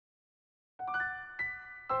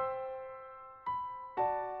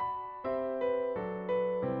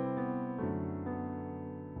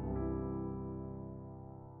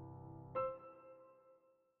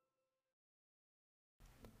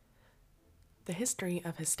The history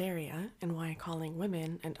of hysteria and why calling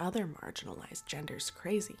women and other marginalized genders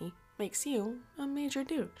crazy makes you a major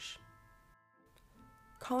douche.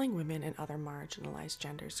 Calling women and other marginalized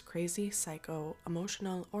genders crazy, psycho,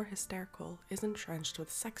 emotional, or hysterical is entrenched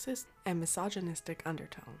with sexist and misogynistic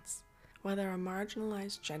undertones. Whether a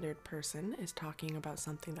marginalized gendered person is talking about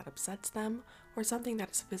something that upsets them or something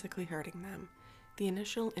that is physically hurting them, the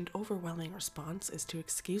initial and overwhelming response is to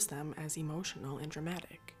excuse them as emotional and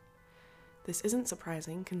dramatic. This isn't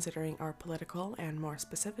surprising considering our political and more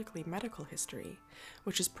specifically medical history,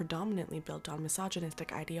 which is predominantly built on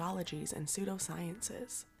misogynistic ideologies and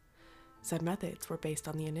pseudosciences. Said methods were based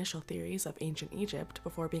on the initial theories of ancient Egypt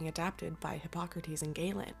before being adapted by Hippocrates and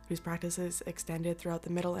Galen, whose practices extended throughout the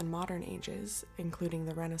Middle and Modern Ages, including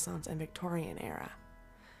the Renaissance and Victorian era.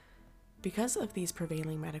 Because of these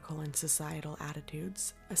prevailing medical and societal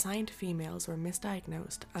attitudes, assigned females were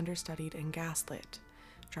misdiagnosed, understudied, and gaslit,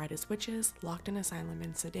 tried as witches, locked in asylum,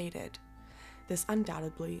 and sedated. This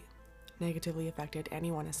undoubtedly negatively affected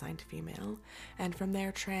anyone assigned female, and from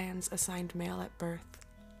there trans, assigned male at birth,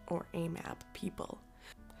 or AMAB people,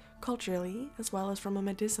 culturally as well as from a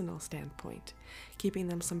medicinal standpoint, keeping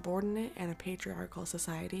them subordinate in a patriarchal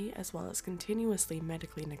society as well as continuously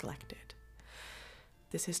medically neglected.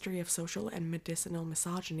 This history of social and medicinal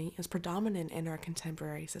misogyny is predominant in our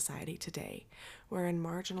contemporary society today, wherein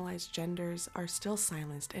marginalized genders are still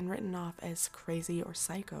silenced and written off as crazy or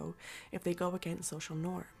psycho if they go against social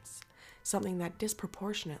norms, something that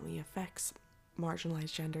disproportionately affects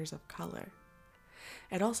marginalized genders of color.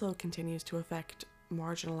 It also continues to affect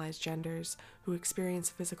marginalized genders who experience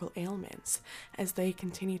physical ailments, as they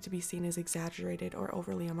continue to be seen as exaggerated or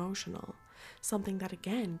overly emotional, something that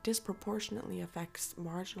again disproportionately affects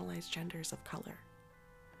marginalized genders of color.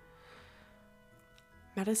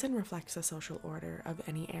 Medicine reflects the social order of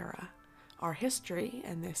any era. Our history,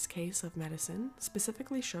 in this case of medicine,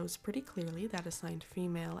 specifically shows pretty clearly that assigned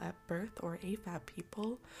female at birth or AFAB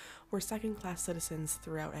people were second-class citizens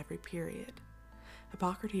throughout every period.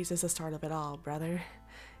 Hippocrates is the start of it all, brother.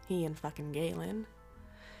 He and fucking Galen.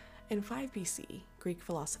 In 5 BC, Greek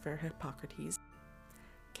philosopher Hippocrates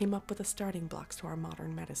came up with the starting blocks to our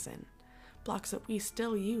modern medicine, blocks that we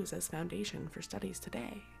still use as foundation for studies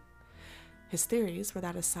today. His theories were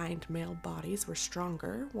that assigned male bodies were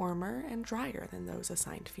stronger, warmer, and drier than those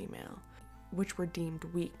assigned female, which were deemed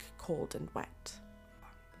weak, cold, and wet.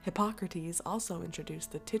 Hippocrates also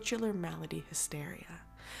introduced the titular malady hysteria,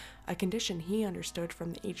 a condition he understood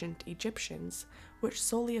from the ancient Egyptians, which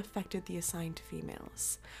solely affected the assigned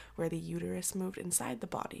females, where the uterus moved inside the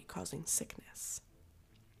body, causing sickness.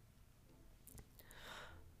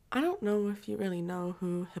 I don't know if you really know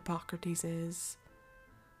who Hippocrates is,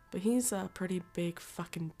 but he's a pretty big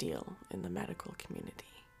fucking deal in the medical community.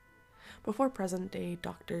 Before present day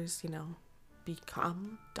doctors,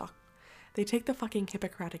 become they take the fucking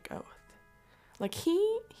Hippocratic Oath. Like,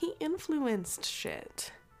 he influenced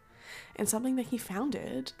shit. And something that he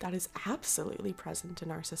founded that is absolutely present in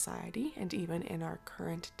our society and even in our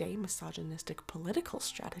current day misogynistic political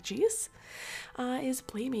strategies is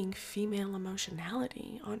blaming female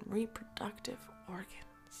emotionality on reproductive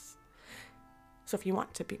organs. So if you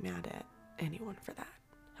want to be mad at anyone for that,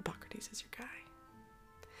 Hippocrates is your guy.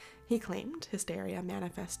 He claimed hysteria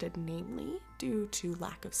manifested namely due to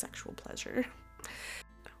lack of sexual pleasure.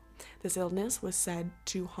 This illness was said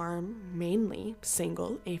to harm mainly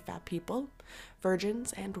single AFAB people,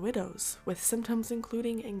 virgins, and widows, with symptoms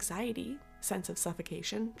including anxiety, sense of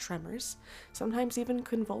suffocation, tremors, sometimes even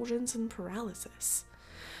convulsions and paralysis.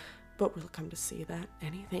 But we'll come to see that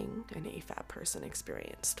anything an AFAB person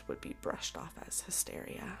experienced would be brushed off as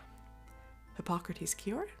hysteria. Hippocrates'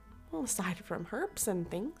 cure? Well, aside from herbs and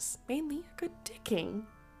things, mainly good dicking.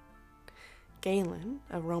 Galen,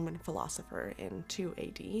 a Roman philosopher in 2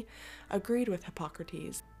 AD, agreed with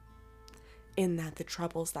Hippocrates in that the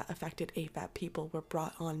troubles that affected AFAB people were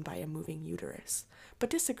brought on by a moving uterus,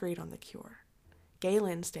 but disagreed on the cure.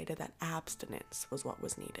 Galen stated that abstinence was what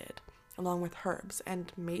was needed, along with herbs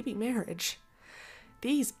and maybe marriage.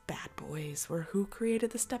 These bad boys were who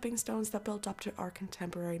created the stepping stones that built up to our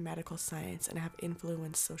contemporary medical science and have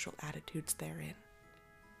influenced social attitudes therein.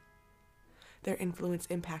 Their influence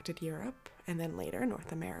impacted Europe, and then later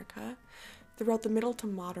North America, throughout the Middle to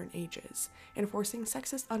Modern Ages, enforcing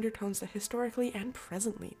sexist undertones that historically and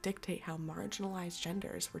presently dictate how marginalized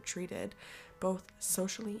genders were treated, both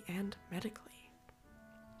socially and medically.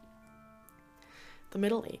 The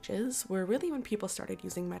Middle Ages were really when people started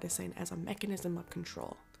using medicine as a mechanism of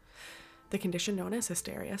control. The condition known as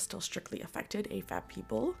hysteria still strictly affected AFAB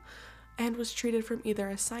people and was treated from either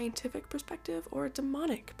a scientific perspective or a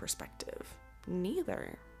demonic perspective,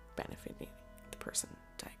 neither benefiting the person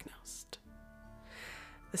diagnosed.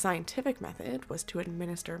 The scientific method was to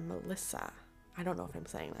administer Melissa. I don't know if I'm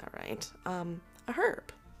saying that right. A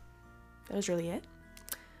herb. That was really it.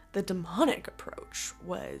 The demonic approach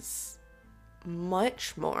was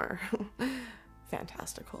much more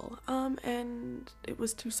fantastical. And it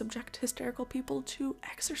was to subject hysterical people to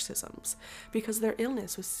exorcisms because their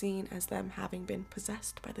illness was seen as them having been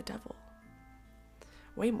possessed by the devil.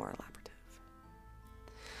 Way more elaborative.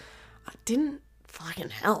 Didn't fucking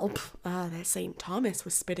help that St. Thomas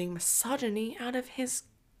was spitting misogyny out of his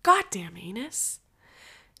goddamn anus.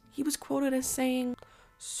 He was quoted as saying,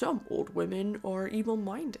 "Some old women are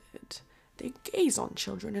evil-minded. They gaze on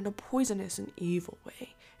children in a poisonous and evil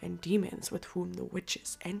way, and demons with whom the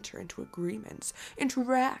witches enter into agreements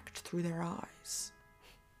interact through their eyes."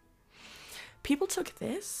 People took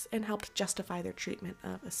this and helped justify their treatment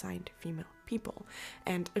of assigned female people.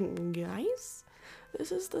 And guys,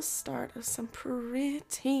 this is the start of some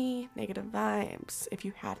pretty negative vibes, if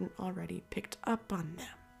you hadn't already picked up on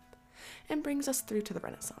them. And brings us through to the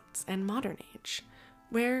Renaissance and modern age,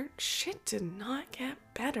 where shit did not get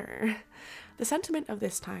better. The sentiment of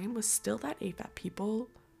this time was still that AFAB people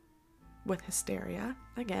with hysteria,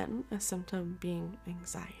 again, a symptom being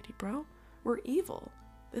anxiety, bro, were evil.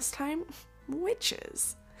 This time,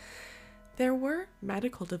 witches. There were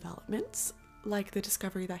medical developments, like the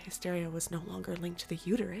discovery that hysteria was no longer linked to the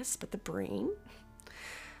uterus, but the brain.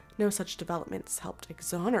 No such developments helped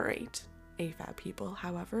exonerate AFAB people,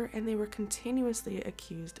 however, and they were continuously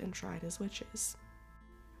accused and tried as witches.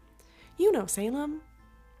 You know Salem.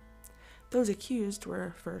 Those accused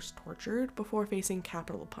were first tortured before facing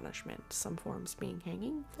capital punishment, some forms being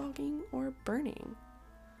hanging, flogging, or burning.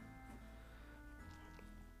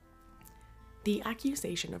 The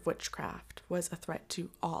accusation of witchcraft was a threat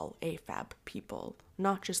to all AFAB people,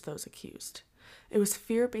 not just those accused. It was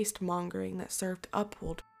fear-based mongering that served to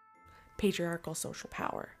uphold patriarchal social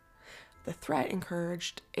power. The threat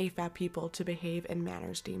encouraged AFAB people to behave in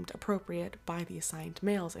manners deemed appropriate by the assigned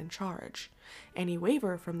males in charge. Any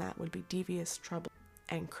waiver from that would be devious, trouble,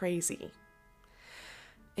 and crazy.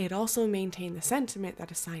 It also maintained the sentiment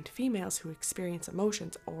that assigned females who experience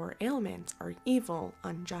emotions or ailments are evil,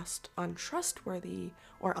 unjust, untrustworthy,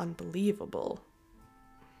 or unbelievable.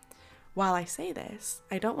 While I say this,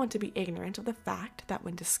 I don't want to be ignorant of the fact that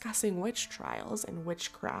when discussing witch trials and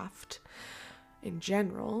witchcraft in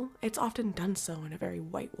general, it's often done so in a very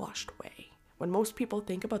whitewashed way. When most people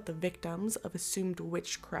think about the victims of assumed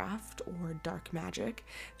witchcraft or dark magic,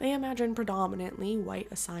 they imagine predominantly white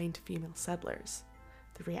assigned female settlers.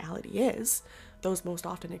 The reality is, those most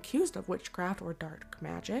often accused of witchcraft or dark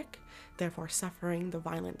magic, therefore suffering the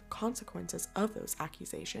violent consequences of those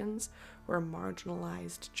accusations, were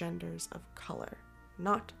marginalized genders of color,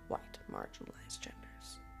 not white marginalized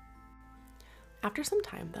genders. After some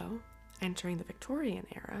time, though, entering the Victorian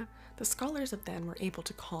era, the scholars of then were able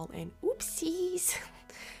to call in oopsies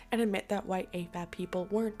and admit that white AFAB people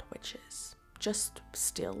weren't witches, just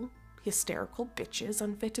still hysterical bitches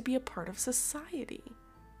unfit to be a part of society.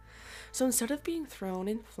 So instead of being thrown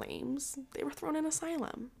in flames, they were thrown in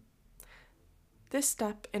asylum. This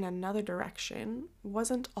step in another direction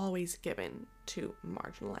wasn't always given to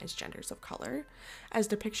marginalized genders of color, as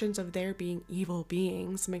depictions of their being evil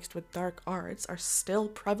beings mixed with dark arts are still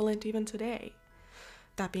prevalent even today.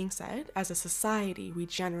 That being said, as a society, we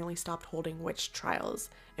generally stopped holding witch trials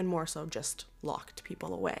and more so just locked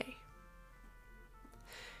people away.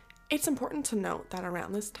 It's important to note that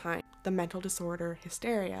around this time, the mental disorder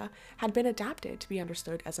hysteria had been adapted to be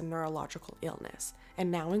understood as a neurological illness, and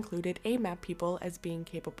now included AMAB people as being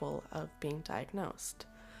capable of being diagnosed.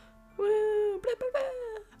 Woo, blah, blah,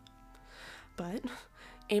 blah. But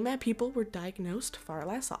AMAB people were diagnosed far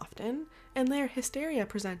less often, and their hysteria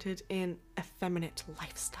presented in effeminate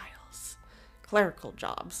lifestyles, clerical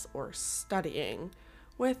jobs, or studying,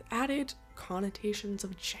 with added connotations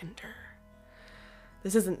of gender.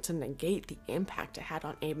 This isn't to negate the impact it had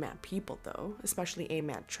on AMAB people, though, especially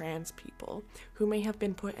AMAB trans people, who may have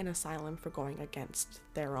been put in asylum for going against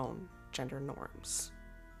their own gender norms.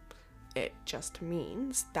 It just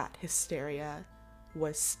means that hysteria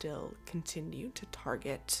was still continued to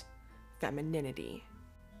target femininity.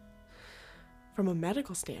 From a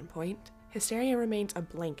medical standpoint, hysteria remains a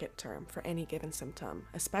blanket term for any given symptom,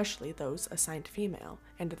 especially those assigned female,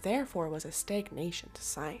 and therefore was a stagnation to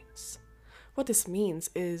science. What this means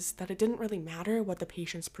is that it didn't really matter what the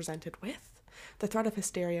patients presented with. The threat of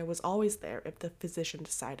hysteria was always there if the physician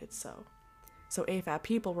decided so. So AFAB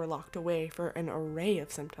people were locked away for an array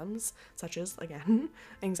of symptoms, such as, again,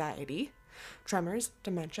 anxiety, tremors,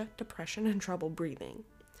 dementia, depression, and trouble breathing.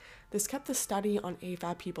 This kept the study on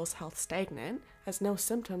AFAB people's health stagnant, as no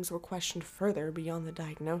symptoms were questioned further beyond the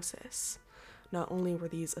diagnosis. Not only were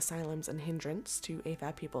these asylums an hindrance to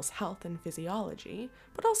AFAB people's health and physiology,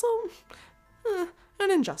 but also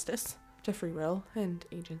an injustice to free will and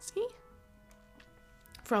agency.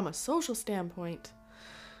 From a social standpoint,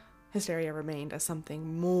 hysteria remained as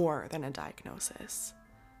something more than a diagnosis.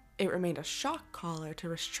 It remained a shock collar to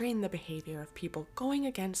restrain the behavior of people going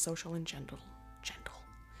against social and gender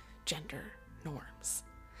norms,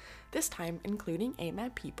 this time including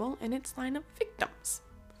AMAB people and its line of victims.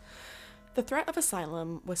 The threat of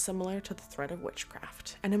asylum was similar to the threat of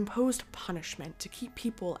witchcraft, an imposed punishment to keep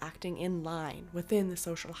people acting in line within the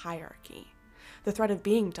social hierarchy. The threat of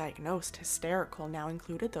being diagnosed hysterical now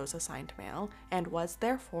included those assigned male, and was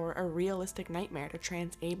therefore a realistic nightmare to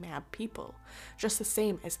trans AMAB people, just the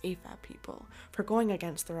same as AFAB people, for going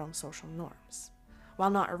against their own social norms. While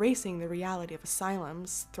not erasing the reality of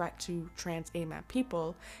asylum's threat to trans AMAB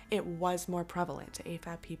people, it was more prevalent to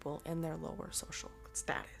AFAB people in their lower social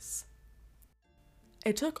status.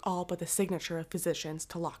 It took all but the signature of physicians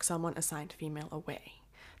to lock someone assigned female away.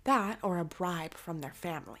 That, or a bribe from their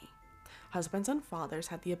family. Husbands and fathers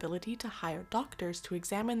had the ability to hire doctors to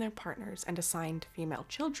examine their partners and assigned female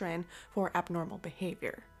children for abnormal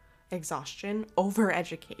behavior, exhaustion,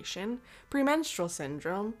 overeducation, premenstrual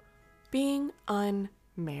syndrome, being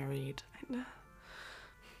unmarried,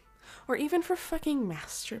 or even for fucking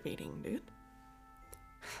masturbating, dude.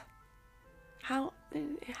 How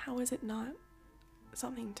is it not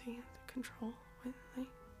something to control,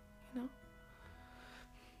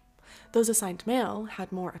 Those assigned male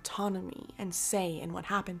had more autonomy and say in what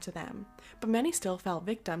happened to them, but many still fell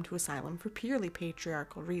victim to asylum for purely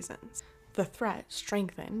patriarchal reasons. The threat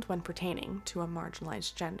strengthened when pertaining to a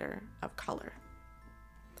marginalized gender of color.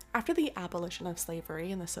 After the abolition of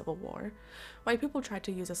slavery and the Civil War, white people tried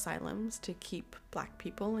to use asylums to keep black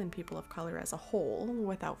people and people of color as a whole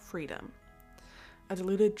without freedom. A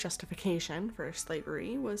diluted justification for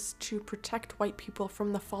slavery was to protect white people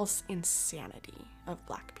from the false insanity of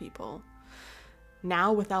black people.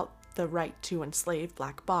 Now, without the right to enslave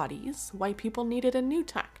black bodies, white people needed a new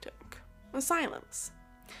tactic: asylums.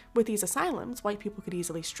 With these asylums, white people could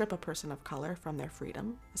easily strip a person of color from their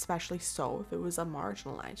freedom, especially so if it was a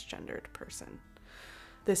marginalized gendered person.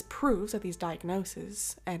 This proves that these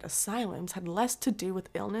diagnoses and asylums had less to do with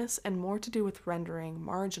illness and more to do with rendering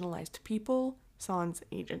marginalized people sans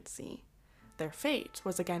agency. Their fate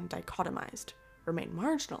was again dichotomized: remain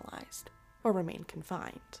marginalized or remain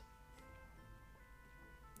confined.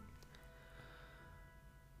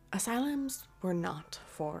 Asylums were not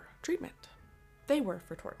for treatment. They were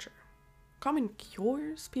for torture. Common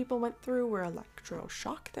cures people went through were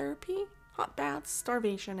electroshock therapy, hot baths,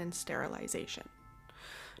 starvation, and sterilization.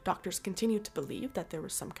 Doctors continued to believe that there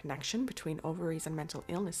was some connection between ovaries and mental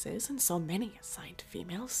illnesses, and so many assigned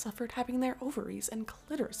females suffered having their ovaries and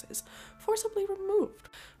clitorises forcibly removed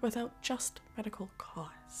without just medical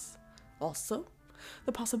cause. Also,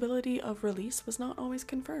 the possibility of release was not always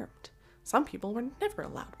confirmed. Some people were never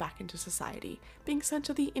allowed back into society, being sent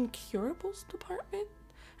to the incurables department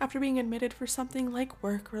after being admitted for something like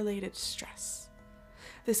work-related stress.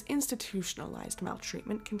 This institutionalized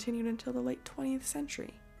maltreatment continued until the late 20th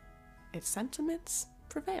century. Its sentiments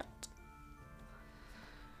prevailed.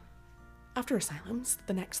 After asylums,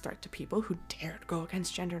 the next threat to people who dared go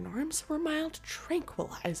against gender norms were mild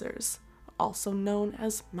tranquilizers, also known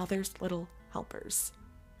as mother's little helpers.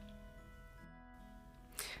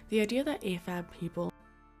 The idea that AFAB people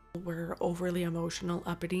were overly emotional,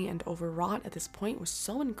 uppity, and overwrought at this point was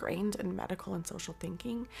so ingrained in medical and social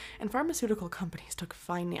thinking, and pharmaceutical companies took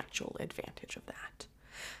financial advantage of that.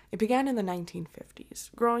 It began in the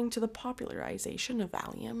 1950s, growing to the popularization of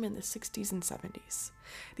Valium in the 60s and 70s.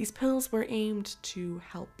 These pills were aimed to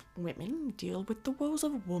help women deal with the woes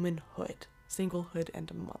of womanhood, singlehood,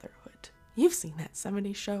 and motherhood. You've seen that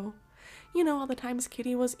 70s show. You know, all the times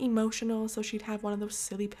Kitty was emotional, so she'd have one of those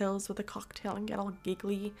silly pills with a cocktail and get all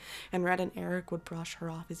giggly, and Red and Eric would brush her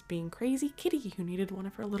off as being crazy Kitty who needed one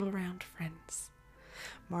of her little round friends.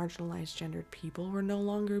 Marginalized gendered people were no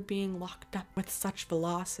longer being locked up with such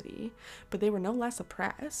velocity, but they were no less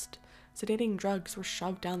oppressed. Sedating drugs were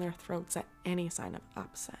shoved down their throats at any sign of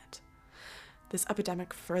upset. This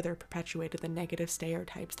epidemic further perpetuated the negative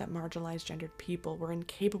stereotypes that marginalized gendered people were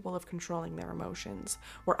incapable of controlling their emotions,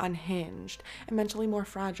 were unhinged, and mentally more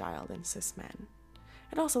fragile than cis men.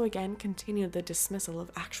 It also again continued the dismissal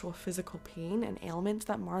of actual physical pain and ailments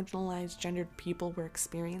that marginalized gendered people were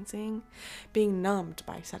experiencing, being numbed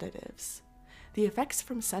by sedatives. The effects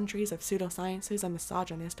from centuries of pseudosciences and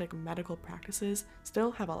misogynistic medical practices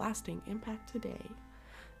still have a lasting impact today.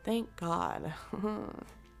 Thank God.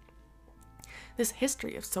 This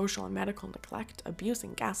history of social and medical neglect, abuse,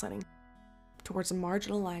 and gaslighting towards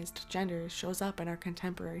marginalized genders shows up in our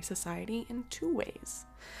contemporary society in two ways.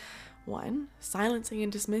 One, silencing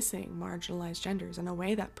and dismissing marginalized genders in a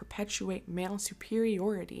way that perpetuate male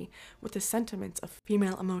superiority with the sentiments of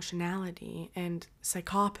female emotionality and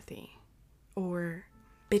psychopathy, or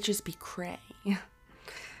bitches be cray.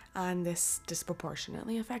 And this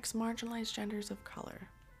disproportionately affects marginalized genders of color.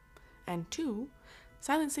 And two,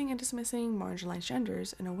 silencing and dismissing marginalized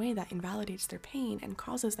genders in a way that invalidates their pain and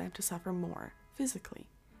causes them to suffer more physically.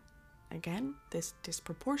 Again, this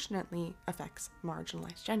disproportionately affects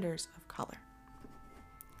marginalized genders of color.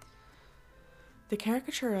 The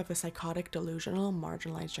caricature of a psychotic, delusional,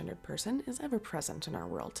 marginalized gendered person is ever present in our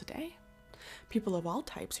world today. People of all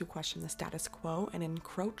types who question the status quo and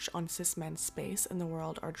encroach on cis men's space in the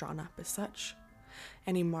world are drawn up as such.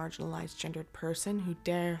 Any marginalized gendered person who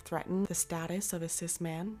dare threaten the status of a cis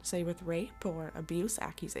man, say with rape or abuse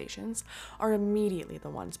accusations, are immediately the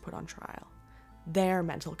ones put on trial. Their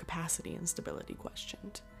mental capacity and stability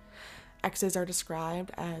questioned. Exes are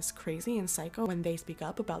described as crazy and psycho when they speak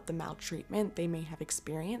up about the maltreatment they may have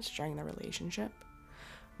experienced during the relationship.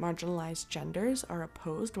 Marginalized genders are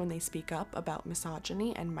opposed when they speak up about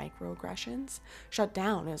misogyny and microaggressions, shut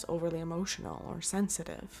down as overly emotional or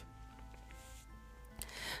sensitive.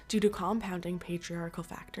 Due to compounding patriarchal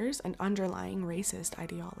factors and underlying racist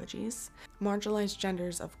ideologies, marginalized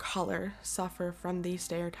genders of color suffer from these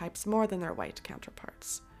stereotypes more than their white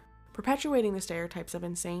counterparts. Perpetuating the stereotypes of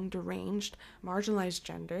insane, deranged, marginalized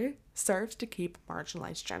gender serves to keep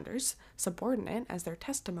marginalized genders subordinate as their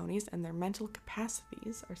testimonies and their mental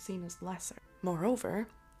capacities are seen as lesser. Moreover,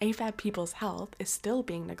 AFAB people's health is still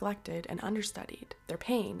being neglected and understudied. Their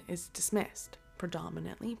pain is dismissed,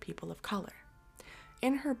 predominantly people of color.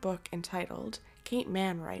 In her book entitled, Kate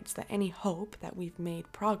Mann writes that any hope that we've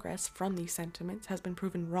made progress from these sentiments has been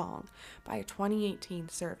proven wrong by a 2018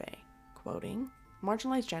 survey, quoting,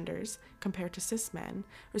 "Marginalized genders, compared to cis men,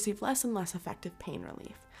 receive less and less effective pain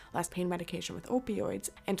relief, less pain medication with opioids,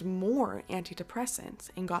 and more antidepressants,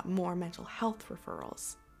 and got more mental health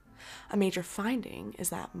referrals. A major finding is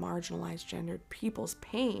that marginalized gendered people's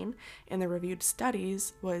pain in the reviewed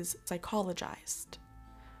studies was psychologized.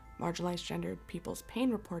 Marginalized gendered people's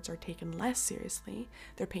pain reports are taken less seriously,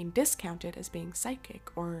 their pain discounted as being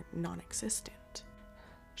psychic or non-existent."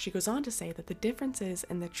 She goes on to say that the differences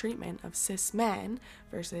in the treatment of cis men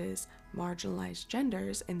versus marginalized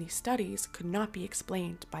genders in these studies could not be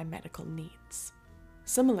explained by medical needs.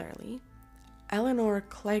 Similarly, Eleanor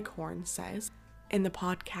Cleghorn says, in the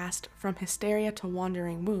podcast From Hysteria to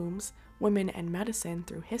Wandering Wombs, Women and Medicine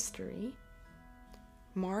Through History,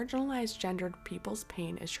 marginalized gendered people's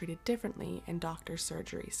pain is treated differently in doctors'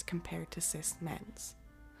 surgeries compared to cis men's.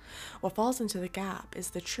 What falls into the gap is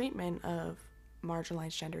the treatment of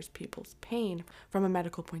marginalized gendered people's pain from a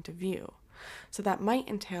medical point of view. So that might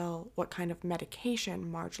entail what kind of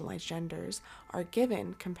medication marginalized genders are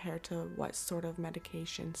given compared to what sort of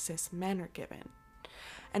medication cis men are given.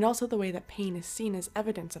 And also the way that pain is seen as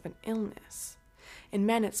evidence of an illness. In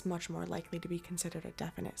men, it's much more likely to be considered a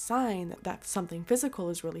definite sign that something physical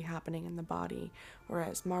is really happening in the body,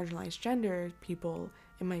 whereas marginalized gendered people,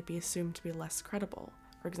 it might be assumed to be less credible,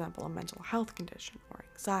 for example, a mental health condition or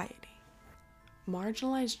anxiety.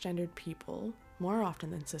 Marginalized gendered people, more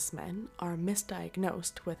often than cis men, are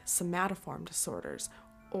misdiagnosed with somatoform disorders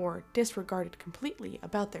or disregarded completely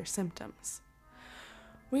about their symptoms.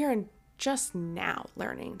 We are just now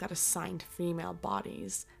learning that assigned female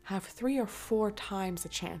bodies have 3 or 4 times the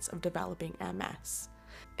chance of developing MS.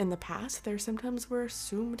 In the past, their symptoms were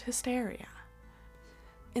assumed hysteria.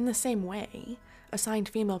 In the same way, assigned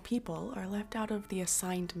female people are left out of the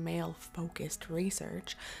assigned male-focused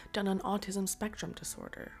research done on autism spectrum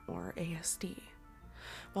disorder, or ASD.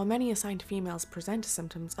 While many assigned females present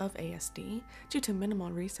symptoms of ASD, due to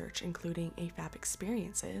minimal research including AFAB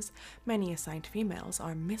experiences, many assigned females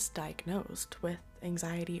are misdiagnosed with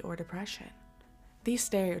anxiety or depression. These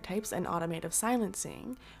stereotypes and automated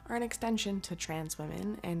silencing are an extension to trans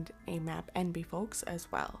women and AMAP-NB folks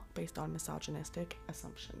as well, based on misogynistic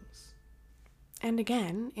assumptions. And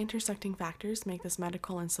again, intersecting factors make this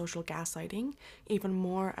medical and social gaslighting even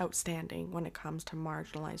more outstanding when it comes to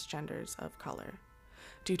marginalized genders of color.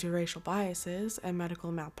 Due to racial biases and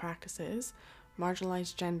medical malpractices,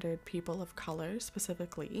 marginalized gendered people of color,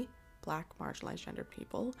 specifically Black marginalized gendered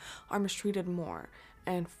people, are mistreated more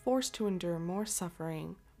and forced to endure more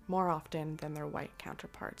suffering more often than their white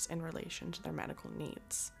counterparts in relation to their medical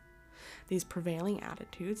needs. These prevailing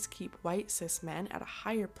attitudes keep white cis men at a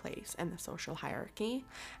higher place in the social hierarchy,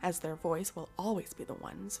 as their voice will always be the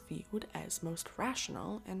ones viewed as most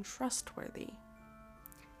rational and trustworthy.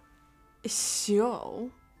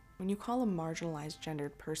 So, when you call a marginalized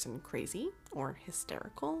gendered person crazy or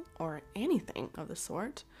hysterical or anything of the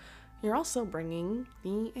sort, you're also bringing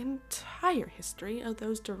the entire history of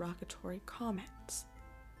those derogatory comments.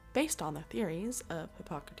 Based on the theories of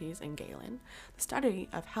Hippocrates and Galen, the study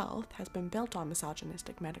of health has been built on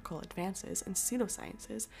misogynistic medical advances and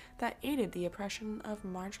pseudosciences that aided the oppression of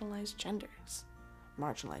marginalized genders.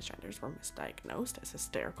 Marginalized genders were misdiagnosed as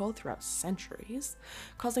hysterical throughout centuries,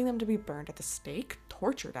 causing them to be burned at the stake,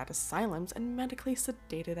 tortured at asylums, and medically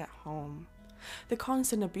sedated at home. The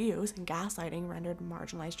constant abuse and gaslighting rendered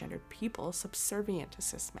marginalized gendered people subservient to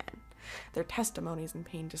cis men, their testimonies in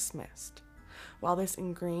pain dismissed. While this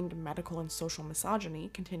ingrained medical and social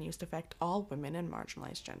misogyny continues to affect all women and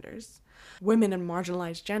marginalized genders, women and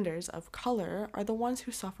marginalized genders of color are the ones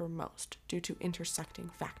who suffer most due to intersecting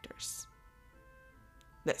factors.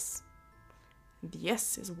 This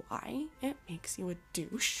is why it makes you a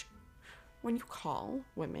douche when you call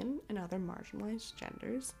women and other marginalized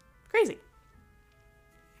genders crazy.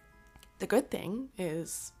 The good thing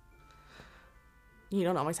is you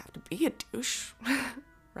don't always have to be a douche,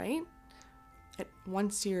 right?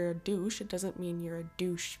 Once you're a douche, it doesn't mean you're a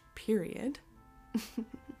douche, period.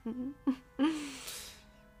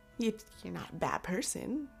 You're not a bad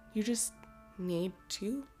person. You just need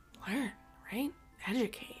to learn, right?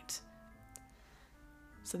 Educate.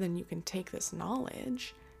 So then you can take this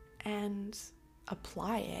knowledge and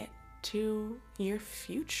apply it to your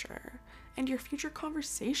future and your future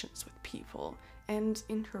conversations with people and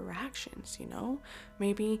interactions, you know?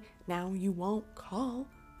 Maybe now you won't call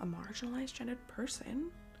a marginalized gendered person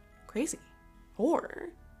crazy. Or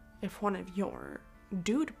if one of your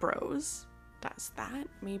dude bros does that,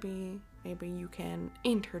 maybe you can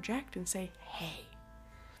interject and say, hey,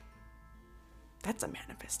 that's a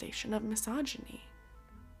manifestation of misogyny.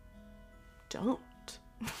 Don't.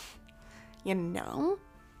 You know?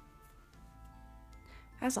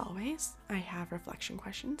 As always, I have reflection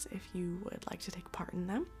questions if you would like to take part in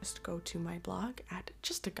them. Just go to my blog at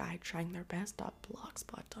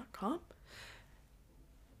justaguytryingtheirbest.blogspot.com.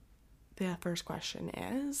 The first question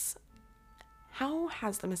is, how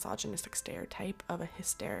has the misogynistic stereotype of a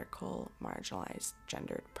hysterical, marginalized,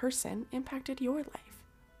 gendered person impacted your life?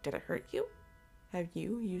 Did it hurt you? Have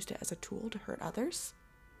you used it as a tool to hurt others?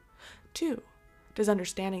 2, does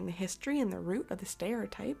understanding the history and the root of the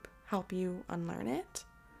stereotype help you unlearn it?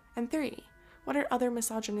 And 3, what are other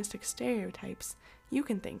misogynistic stereotypes you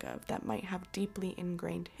can think of that might have deeply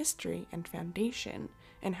ingrained history and foundation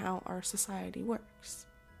in how our society works?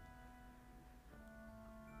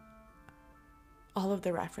 All of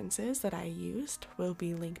the references that I used will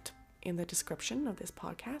be linked in the description of this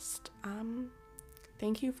podcast.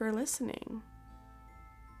 Thank you for listening.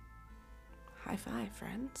 High five,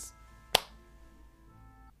 friends.